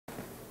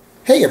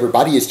Hey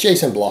everybody, it's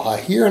Jason Blaha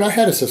here, and I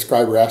had a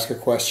subscriber ask a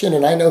question,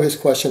 and I know his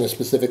question is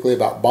specifically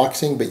about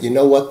boxing, but you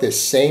know what?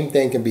 This same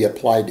thing can be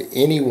applied to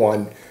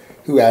anyone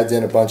who adds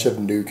in a bunch of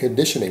new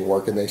conditioning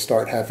work and they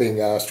start having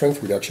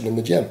strength reduction in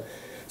the gym.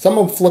 So I'm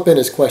going to flip in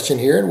his question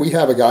here, and we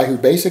have a guy who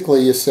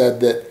basically has said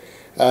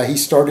that he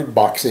started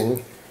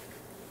boxing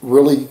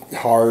really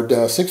hard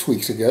 6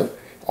 weeks ago.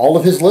 All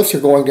of his lifts are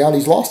going down.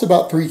 He's lost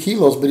about 3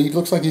 kilos, but he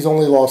looks like he's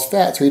only lost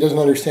fat, so he doesn't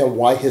understand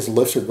why his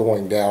lifts are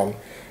going down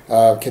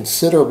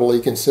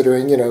considerably,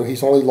 considering, you know,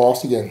 he's only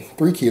lost, again,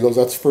 3 kilos.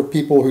 That's for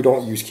people who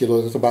don't use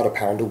kilos. It's about a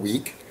pound a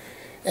week.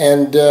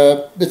 And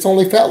it's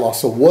only fat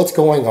loss. So what's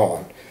going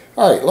on?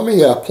 All right, let me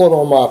put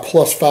on my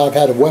 +5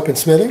 hat of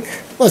weaponsmithing.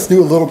 Let's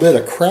do a little bit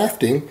of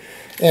crafting,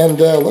 and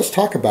let's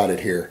talk about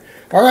it here.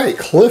 All right,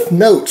 cliff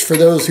notes for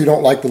those who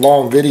don't like the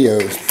long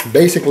videos.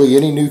 Basically,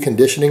 any new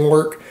conditioning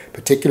work,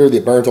 particularly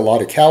that burns a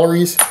lot of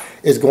calories,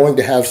 is going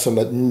to have some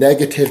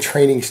negative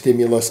training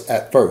stimulus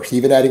at first.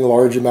 Even adding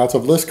large amounts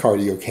of list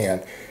cardio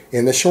can.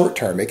 In the short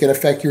term, it can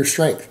affect your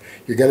strength.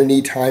 You're going to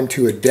need time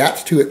to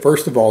adapt to it,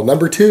 first of all.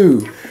 Number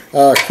 2,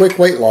 quick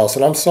weight loss.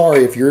 And I'm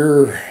sorry, if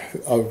you're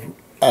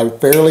a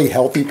fairly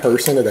healthy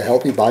person at a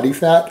healthy body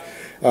fat,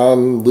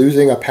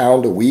 losing a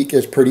pound a week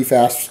is pretty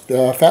fast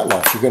fat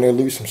loss. You're going to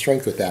lose some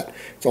strength with that.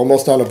 It's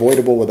almost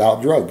unavoidable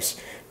without drugs.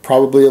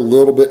 Probably a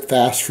little bit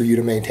fast for you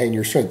to maintain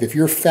your strength. If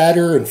you're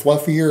fatter and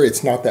fluffier,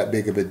 it's not that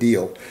big of a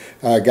deal.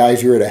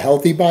 Guys, you're at a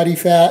healthy body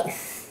fat,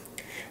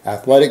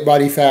 athletic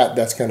body fat,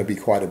 that's going to be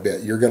quite a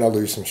bit. You're going to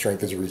lose some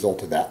strength as a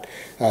result of that.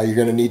 You're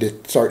going to need to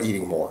start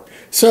eating more.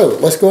 So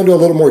let's go into a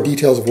little more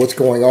details of what's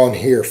going on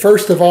here.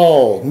 First of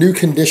all, new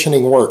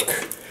conditioning work.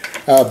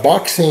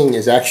 Boxing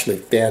is actually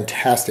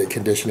fantastic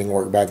conditioning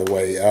work, by the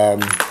way.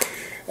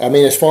 I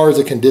mean, as far as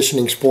a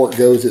conditioning sport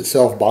goes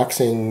itself,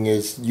 boxing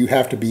is, you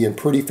have to be in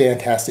pretty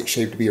fantastic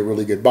shape to be a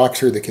really good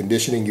boxer. The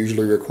conditioning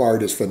usually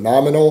required is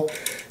phenomenal,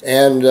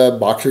 and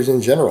boxers in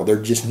general,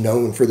 they're just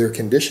known for their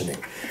conditioning.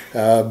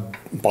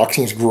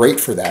 Boxing is great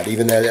for that.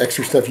 Even that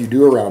extra stuff you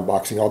do around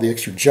boxing, all the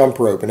extra jump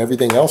rope and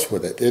everything else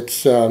with it.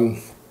 It's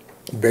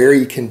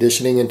very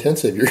conditioning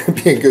intensive. You're going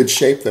to be in good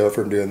shape, though,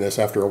 from doing this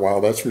after a while,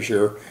 that's for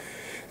sure.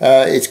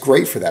 It's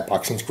great for that.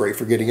 Boxing's great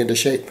for getting into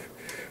shape.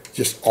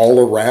 Just all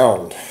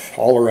around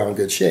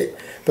good shape.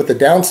 But the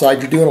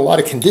downside, you're doing a lot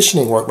of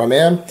conditioning work, my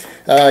man.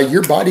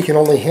 Your body can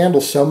only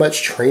handle so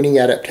much training,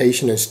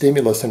 adaptation, and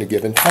stimulus in a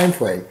given time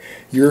frame.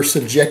 You're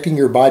subjecting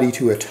your body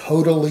to a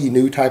totally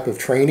new type of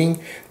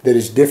training that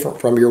is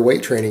different from your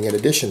weight training in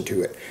addition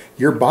to it.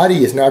 Your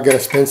body is now going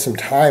to spend some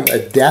time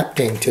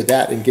adapting to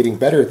that and getting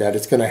better at that.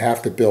 It's going to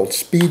have to build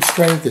speed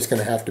strength. It's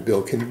going to have to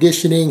build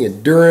conditioning,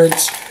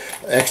 endurance,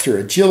 extra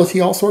agility,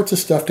 all sorts of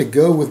stuff to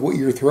go with what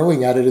you're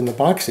throwing at it in the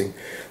boxing.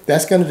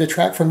 That's going to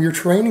detract from your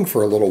training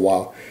for a little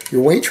while.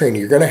 Your weight training,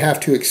 you're going to have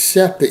to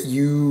accept that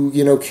you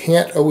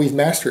can't always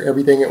master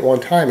everything at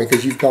one time, and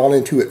because you've gone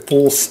into it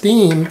full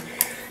steam,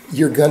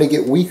 you're going to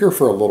get weaker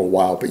for a little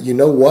while. But you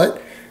know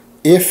what?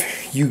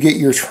 If you get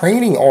your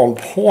training on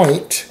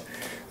point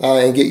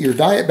and get your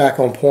diet back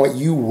on point,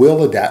 you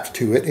will adapt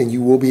to it and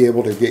you will be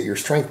able to get your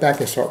strength back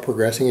and start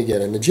progressing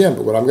again in the gym.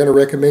 But what I'm going to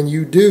recommend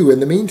you do in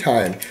the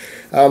meantime,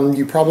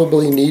 you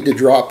probably need to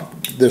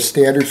drop the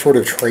standard sort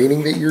of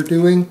training that you're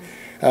doing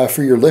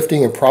for your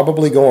lifting and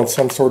probably go on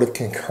some sort of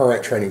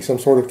concurrent training, some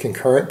sort of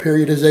concurrent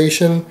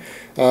periodization.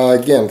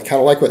 Again, kind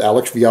of like what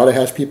Alex Viada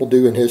has people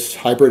do in his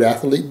hybrid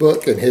athlete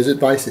book and his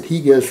advice that he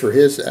gives for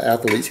his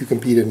athletes who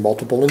compete in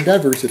multiple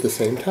endeavors at the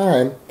same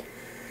time.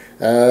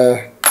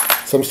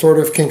 Some sort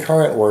of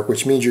concurrent work,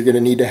 which means you're going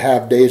to need to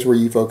have days where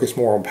you focus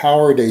more on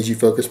power, days you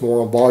focus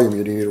more on volume.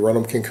 You need to run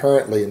them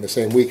concurrently in the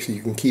same week so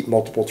you can keep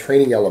multiple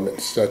training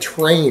elements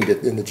trained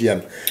in the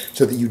gym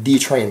so that you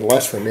detrain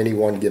less from any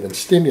one given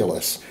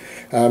stimulus.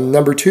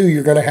 Number 2,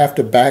 you're going to have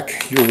to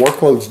back your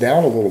workloads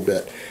down a little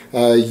bit.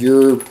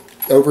 You're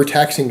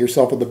overtaxing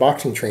yourself with the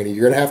boxing training.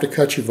 You're going to have to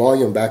cut your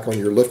volume back on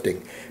your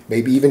lifting.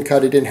 Maybe even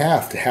cut it in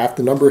half to half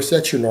the number of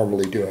sets you're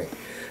normally doing.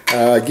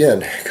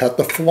 Again, cut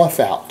the fluff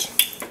out.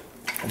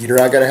 You're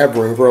not going to have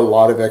room for a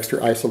lot of extra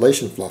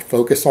isolation fluff.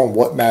 Focus on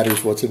what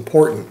matters, what's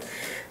important.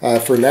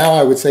 For now,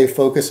 I would say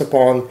focus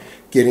upon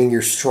getting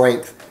your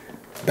strength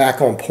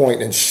back on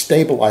point and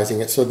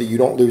stabilizing it so that you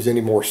don't lose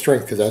any more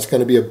strength, because that's going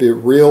to be a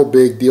real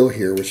big deal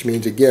here, which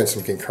means, again,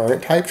 some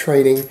concurrent type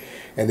training.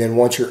 And then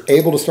once you're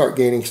able to start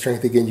gaining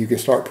strength again, you can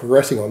start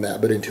progressing on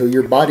that. But until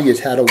your body has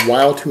had a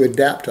while to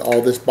adapt to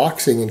all this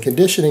boxing and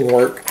conditioning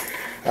work,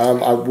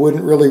 I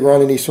wouldn't really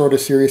run any sort of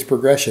serious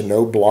progression.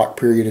 No block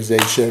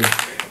periodization.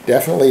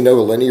 Definitely no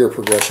linear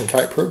progression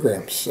type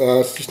programs.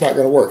 It's just not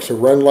going to work. So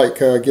run like,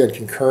 again,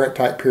 concurrent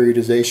type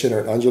periodization or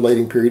an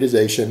undulating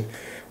periodization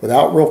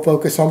without real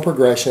focus on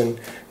progression.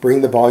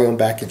 Bring the volume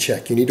back in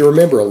check. You need to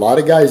remember, a lot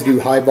of guys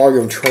do high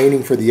volume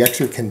training for the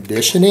extra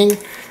conditioning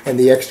and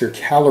the extra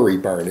calorie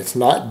burn. It's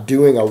not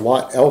doing a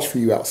lot else for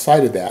you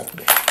outside of that.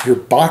 Your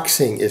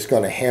boxing is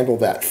going to handle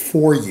that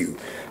for you.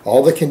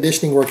 All the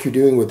conditioning work you're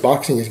doing with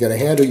boxing is going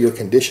to handle your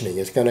conditioning.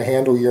 It's going to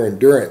handle your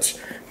endurance.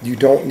 You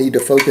don't need to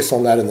focus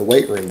on that in the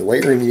weight room. The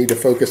weight room, you need to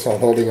focus on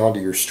holding on to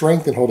your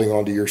strength and holding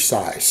on to your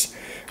size.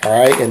 All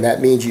right, and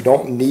that means you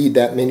don't need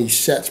that many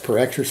sets per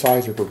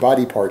exercise or per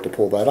body part to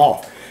pull that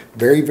off.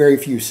 Very, very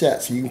few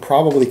sets. You can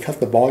probably cut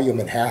the volume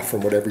in half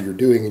from whatever you're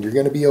doing, and you're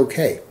going to be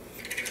okay.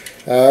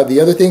 The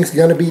other thing's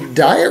going to be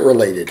diet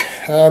related.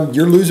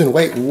 You're losing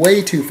weight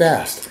way too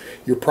fast.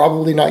 You're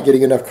probably not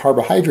getting enough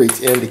carbohydrates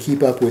in to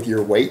keep up with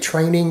your weight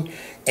training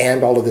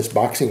and all of this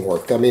boxing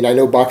work. I mean, I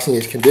know boxing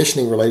is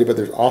conditioning related, but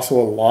there's also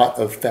a lot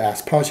of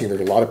fast punching.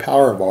 There's a lot of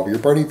power involved. You're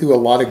burning through a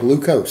lot of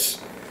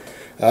glucose.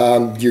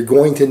 You're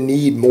going to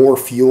need more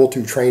fuel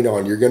to train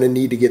on. You're going to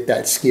need to get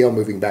that scale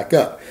moving back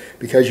up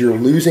because you're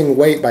losing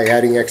weight by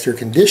adding extra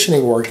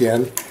conditioning work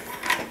in,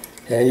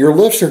 and your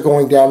lifts are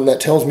going down, and that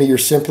tells me you're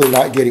simply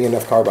not getting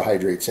enough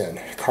carbohydrates in.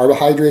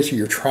 Carbohydrates are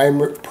your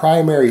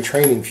primary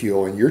training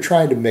fuel, and you're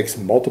trying to mix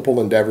multiple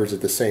endeavors at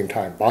the same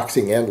time,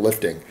 boxing and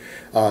lifting.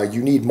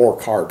 You need more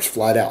carbs,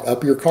 flat out.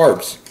 Up your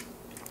carbs.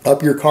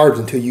 Up your carbs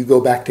until you go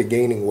back to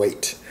gaining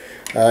weight.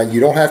 You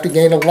don't have to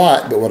gain a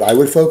lot, but what I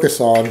would focus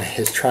on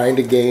is trying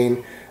to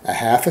gain a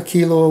half a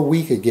kilo a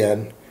week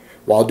again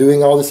while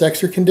doing all this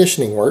extra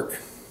conditioning work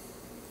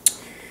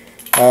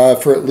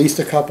for at least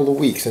a couple of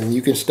weeks. And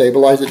you can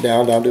stabilize it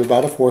down to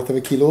about 1/4 of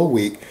a kilo a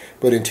week.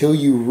 But until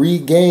you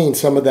regain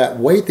some of that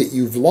weight that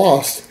you've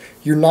lost,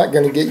 you're not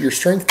going to get your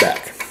strength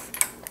back.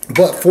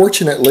 But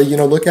fortunately, you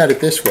know, look at it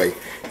this way.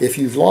 If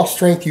you've lost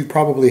strength, you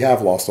probably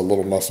have lost a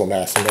little muscle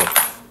mass in there.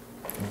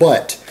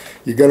 But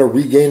you're going to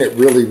regain it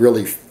really,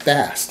 really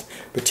fast,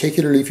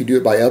 particularly if you do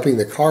it by upping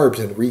the carbs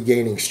and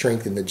regaining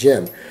strength in the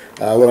gym.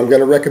 What I'm going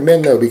to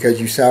recommend, though, because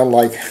you sound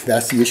like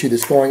that's the issue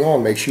that's going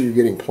on, make sure you're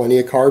getting plenty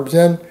of carbs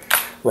in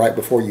right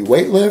before you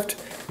weight lift.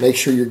 Make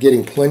sure you're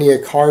getting plenty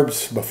of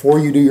carbs before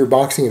you do your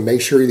boxing, and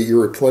make sure that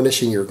you're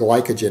replenishing your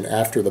glycogen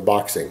after the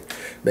boxing.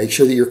 Make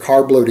sure that you're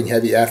carb loading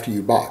heavy after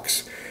you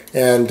box.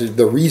 And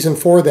the reason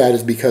for that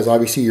is because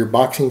obviously your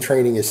boxing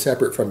training is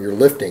separate from your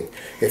lifting.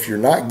 If you're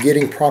not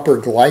getting proper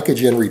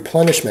glycogen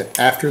replenishment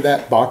after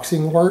that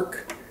boxing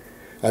work,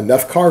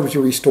 enough carbs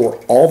to restore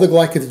all the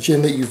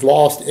glycogen that you've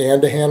lost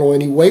and to handle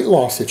any weight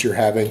loss that you're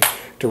having,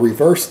 to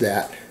reverse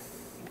that,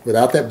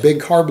 without that big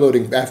carb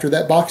loading after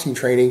that boxing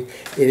training,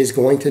 it is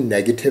going to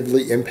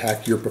negatively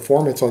impact your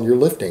performance on your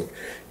lifting.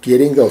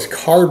 Getting those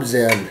carbs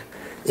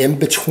in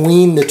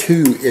between the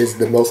two is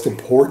the most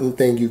important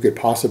thing you could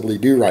possibly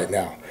do right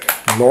now.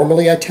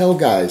 Normally I tell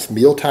guys,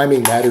 meal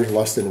timing matters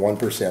less than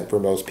 1% for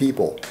most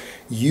people.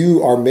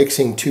 You are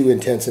mixing two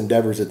intense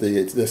endeavors at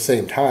the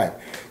same time.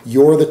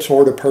 You're the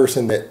sort of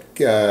person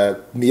that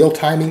meal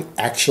timing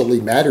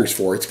actually matters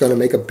for. It's going to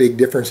make a big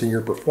difference in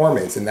your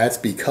performance, and that's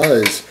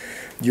because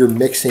you're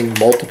mixing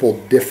multiple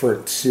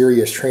different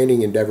serious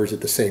training endeavors at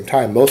the same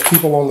time. Most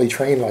people only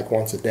train like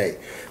once a day.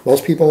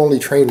 Most people only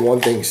train one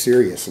thing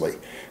seriously.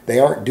 They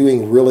aren't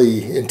doing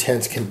really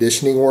intense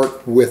conditioning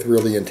work with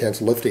really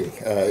intense lifting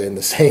in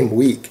the same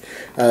week.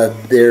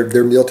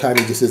 Their meal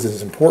timing just isn't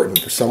as important.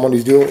 For someone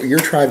who's doing what you're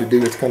trying to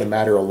do, it's going to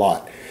matter a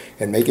lot.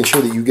 And making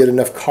sure that you get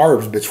enough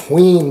carbs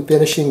between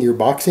finishing your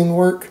boxing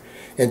work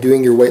and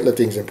doing your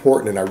weightlifting is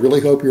important. And I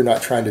really hope you're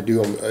not trying to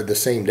do them the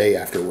same day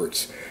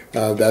afterwards.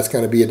 That's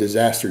going to be a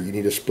disaster. You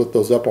need to split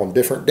those up on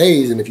different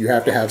days. And if you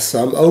have to have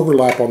some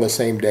overlap on the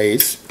same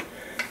days,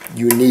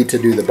 you need to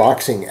do the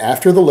boxing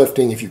after the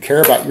lifting. If you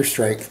care about your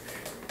strength,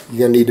 you're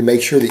going to need to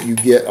make sure that you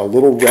get a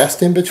little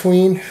rest in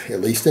between,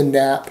 at least a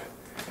nap,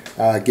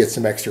 get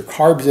some extra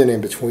carbs in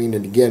between,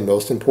 and again,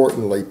 most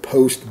importantly,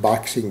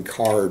 post-boxing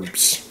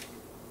carbs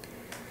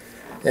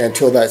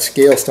until that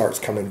scale starts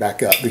coming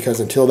back up, because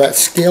until that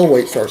scale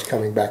weight starts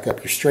coming back up,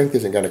 your strength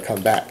isn't going to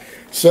come back.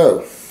 So,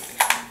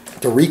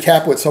 to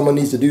recap what someone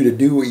needs to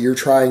do what you're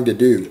trying to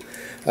do,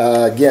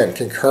 again,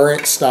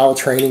 concurrent style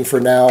training for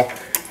now.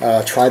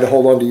 Try to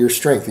hold on to your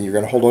strength, and you're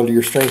going to hold on to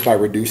your strength by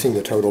reducing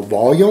the total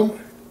volume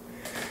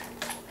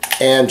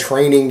and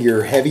training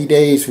your heavy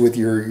days with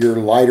your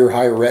lighter,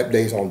 higher rep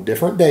days on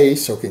different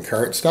days. So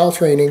concurrent style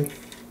training.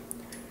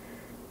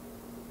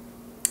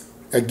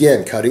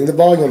 Again, cutting the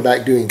volume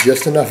back, doing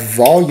just enough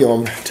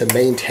volume to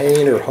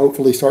maintain or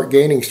hopefully start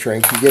gaining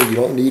strength. Again, you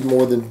don't need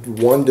more than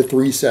 1 to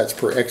 3 sets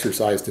per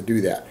exercise to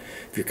do that.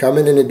 If you're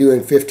coming in and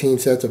doing 15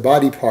 sets of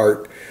body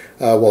part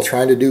while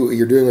trying to do what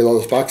you're doing with all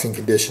this boxing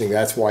conditioning,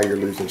 that's why you're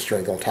losing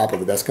strength on top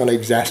of it. That's going to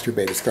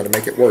exacerbate. It's going to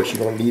make it worse. You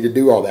don't need to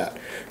do all that.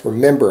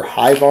 Remember,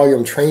 high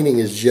volume training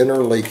is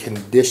generally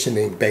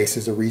conditioning based,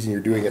 is the reason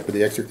you're doing it for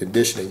the extra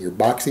conditioning. Your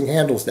boxing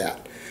handles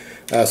that.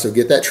 So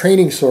get that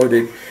training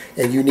sorted,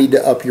 and you need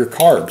to up your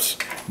carbs.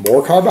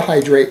 More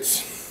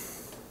carbohydrates,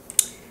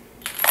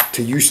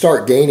 till you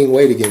start gaining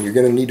weight again, you're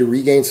going to need to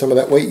regain some of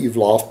that weight you've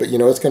lost, but you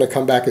know it's going to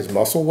come back as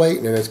muscle weight,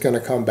 and it's going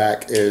to come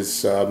back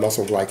as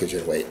muscle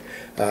glycogen weight.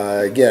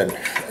 Again,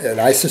 and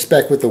I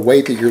suspect with the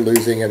weight that you're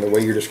losing and the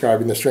way you're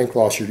describing the strength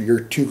loss, you're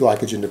too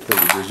glycogen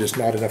depleted. There's just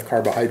not enough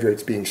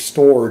carbohydrates being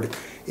stored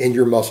in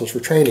your muscles for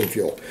training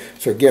fuel.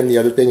 So again, the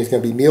other thing is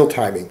going to be meal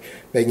timing,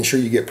 making sure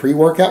you get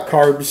pre-workout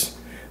carbs,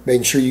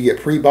 making sure you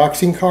get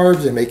pre-boxing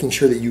carbs, and making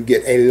sure that you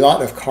get a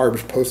lot of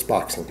carbs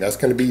post-boxing. That's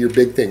going to be your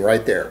big thing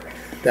right there.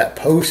 That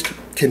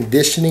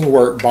post-conditioning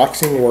work,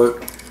 boxing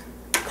work,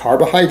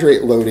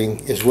 carbohydrate loading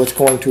is what's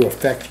going to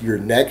affect your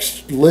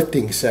next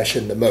lifting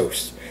session the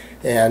most.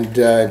 And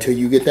until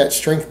you get that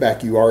strength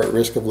back, you are at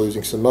risk of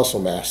losing some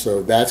muscle mass.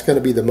 So that's going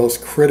to be the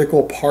most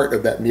critical part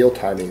of that meal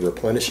timing,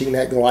 replenishing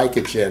that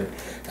glycogen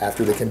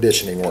after the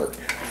conditioning work.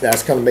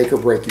 That's going to make or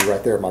break you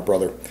right there, my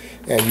brother.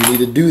 And you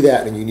need to do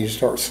that, and you need to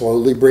start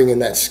slowly bringing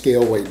that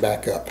scale weight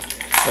back up.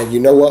 And you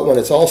know what? When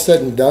it's all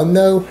said and done,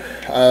 though,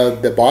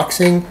 the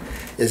boxing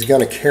is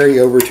going to carry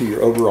over to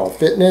your overall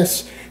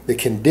fitness. The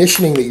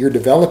conditioning that you're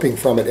developing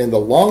from it in the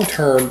long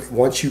term,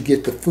 once you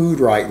get the food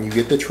right and you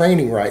get the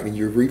training right and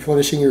you're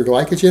replenishing your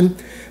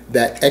glycogen,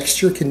 that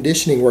extra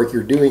conditioning work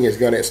you're doing is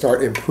going to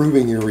start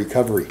improving your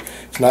recovery.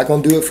 It's not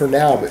going to do it for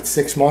now, but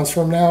 6 months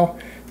from now,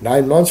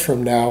 9 months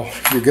from now,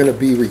 you're going to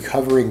be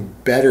recovering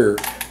better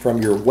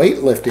from your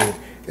weightlifting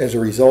as a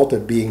result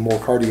of being more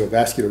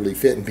cardiovascularly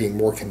fit and being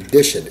more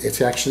conditioned.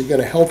 It's actually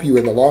going to help you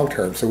in the long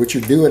term. So what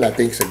you're doing, I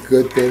think, is a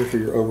good thing for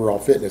your overall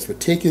fitness,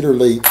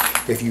 particularly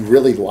if you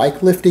really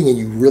like lifting and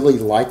you really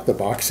like the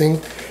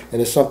boxing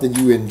and it's something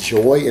you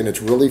enjoy and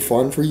it's really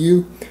fun for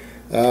you.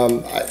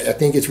 I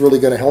think it's really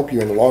going to help you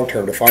in the long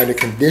term to find a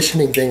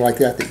conditioning thing like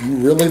that that you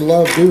really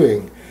love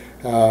doing.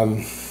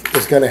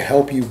 It's going to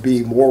help you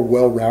be more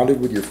well-rounded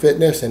with your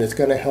fitness, and it's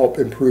going to help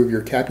improve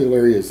your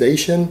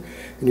capillarization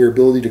and your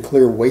ability to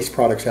clear waste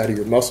products out of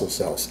your muscle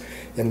cells.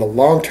 In the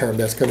long term,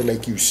 that's going to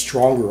make you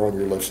stronger on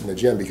your lifts in the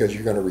gym because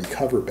you're going to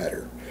recover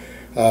better.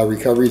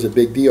 Recovery is a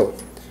big deal.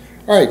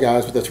 All right,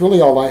 guys, but that's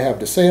really all I have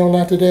to say on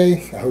that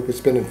today. I hope it's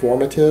been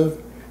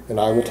informative, and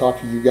I will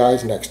talk to you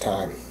guys next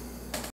time.